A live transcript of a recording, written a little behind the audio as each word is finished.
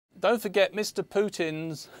don't forget, Mr.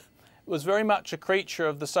 Putin was very much a creature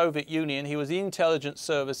of the Soviet Union. He was the intelligence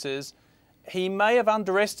services. He may have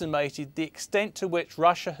underestimated the extent to which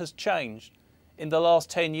Russia has changed in the last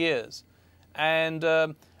 10 years. And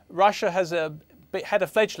Russia has had a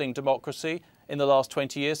fledgling democracy in the last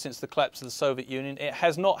 20 years since the collapse of the Soviet Union. It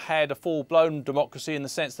has not had a full-blown democracy in the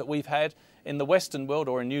sense that we've had in the Western world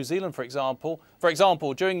or in New Zealand, for example. For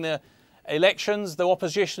example, during the elections, the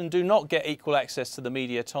opposition do not get equal access to the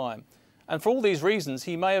media time. And for all these reasons,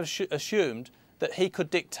 he may have assumed that he could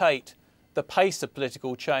dictate the pace of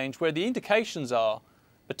political change, where the indications are,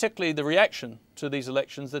 particularly the reaction to these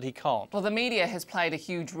elections, that he can't. Well, the media has played a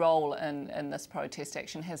huge role in this protest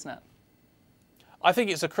action, hasn't it? I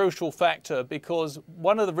think it's a crucial factor, because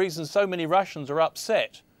one of the reasons so many Russians are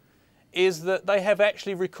upset is that they have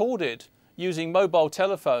actually recorded, using mobile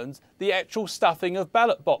telephones, the actual stuffing of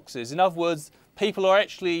ballot boxes. In other words, people are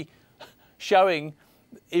actually showing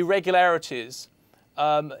irregularities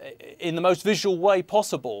in the most visual way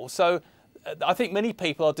possible. So I think many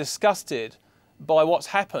people are disgusted by what's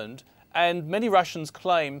happened, and many Russians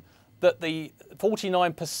claim that the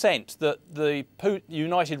 49% that the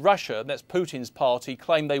United Russia, that's Putin's party,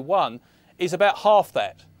 claim they won, is about half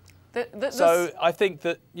that. So I think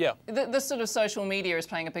that, yeah. This sort of social media is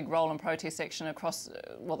playing a big role in protest action across,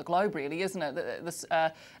 well, the globe really, isn't it? This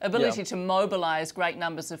ability to mobilise great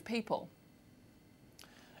numbers of people.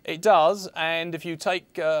 It does, and if you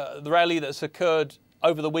take the rally that's occurred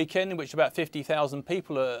over the weekend, in which about 50,000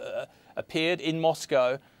 people appeared in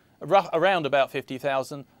Moscow, around about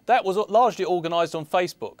 50,000, that was largely organised on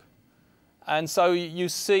Facebook. And so you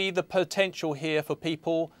see the potential here for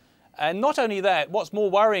people. And not only that, what's more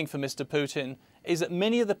worrying for Mr. Putin is that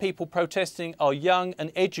many of the people protesting are young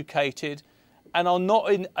and educated and are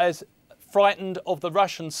not as frightened of the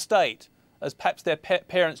Russian state as perhaps their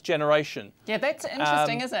parents' generation. Yeah, that's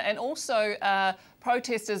interesting, isn't it? And also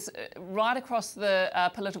protesters right across the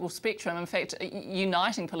political spectrum, in fact,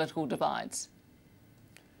 uniting political divides.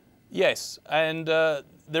 Yes, and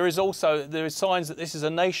there is signs that this is a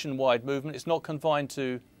nationwide movement. It's not confined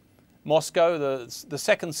to Moscow. The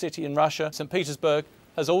second city in Russia, St. Petersburg,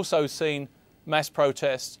 has also seen mass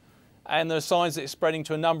protests, and there are signs that it's spreading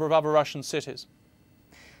to a number of other Russian cities.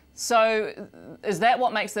 So is that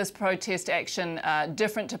what makes this protest action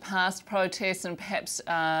different to past protests and perhaps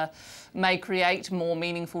may create more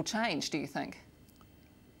meaningful change, do you think?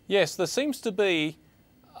 Yes, there seems to be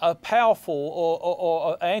a powerful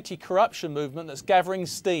or anti-corruption movement that's gathering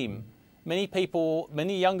steam. Many people,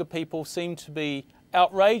 many younger people seem to be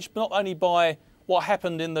outraged not only by what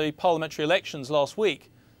happened in the parliamentary elections last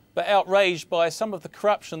week, but outraged by some of the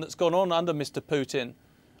corruption that's gone on under Mr. Putin,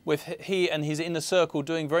 with he and his inner circle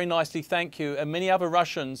doing very nicely, thank you, and many other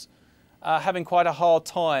Russians having quite a hard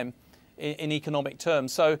time in economic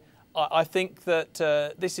terms. So I think that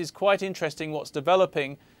this is quite interesting what's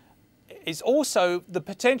developing. It's also, the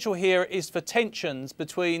potential here is for tensions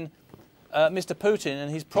between Mr. Putin and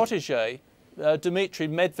his protege, Dmitry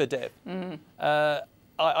Medvedev.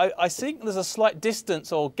 I think there's a slight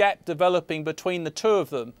distance or gap developing between the two of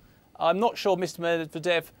them. I'm not sure Mr.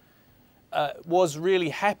 Medvedev was really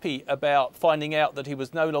happy about finding out that he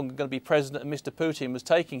was no longer going to be president and Mr. Putin was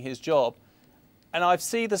taking his job. And I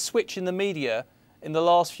see the switch in the media in the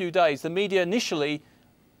last few days. The media initially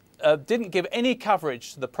didn't give any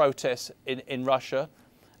coverage to the protests in Russia,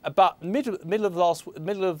 but middle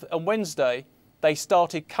of Wednesday they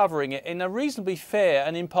started covering it in a reasonably fair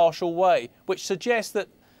and impartial way, which suggests that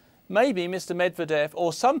maybe Mr. Medvedev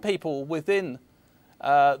or some people within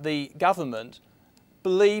the government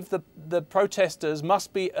believe the protesters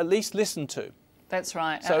must be at least listened to. That's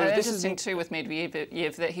right. So this interesting too with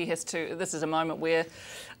Medvedev that he has to. This is a moment where,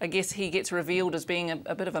 I guess, he gets revealed as being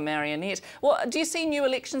a bit of a marionette. Well, do you see new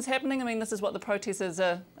elections happening? I mean, this is what the protesters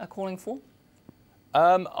are calling for.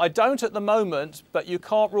 I don't at the moment, but you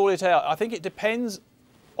can't rule it out. I think it depends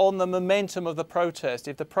on the momentum of the protest.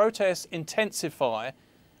 If the protests intensify,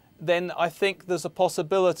 then I think there's a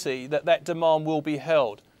possibility that that demand will be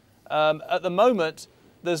held. At the moment,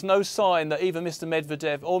 there's no sign that either Mr.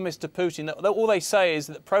 Medvedev or Mr. Putin, all they say is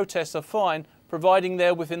that protests are fine, providing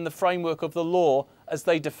they're within the framework of the law as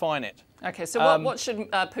they define it. Okay, so what should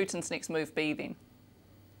Putin's next move be then?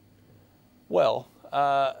 Well,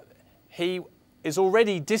 he is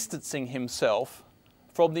already distancing himself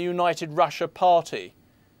from the United Russia Party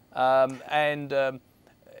and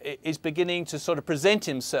is beginning to sort of present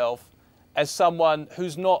himself as someone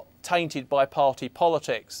who's not tainted by party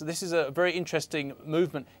politics. This is a very interesting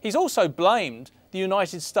movement. He's also blamed the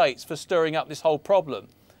United States for stirring up this whole problem.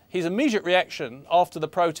 his immediate reaction after the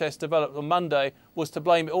protest developed on Monday was to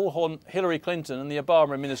blame it all on Hillary Clinton and the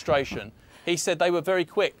Obama administration. He said they were very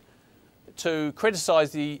quick to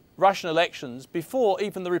criticise the Russian elections before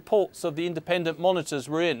even the reports of the independent monitors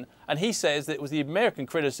were in. And he says that it was the American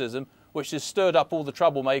criticism which has stirred up all the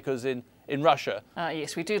troublemakers in Russia.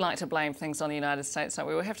 Yes, we do like to blame things on the United States, so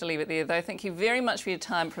we will have to leave it there, though. Thank you very much for your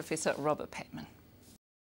time, Professor Robert Patman.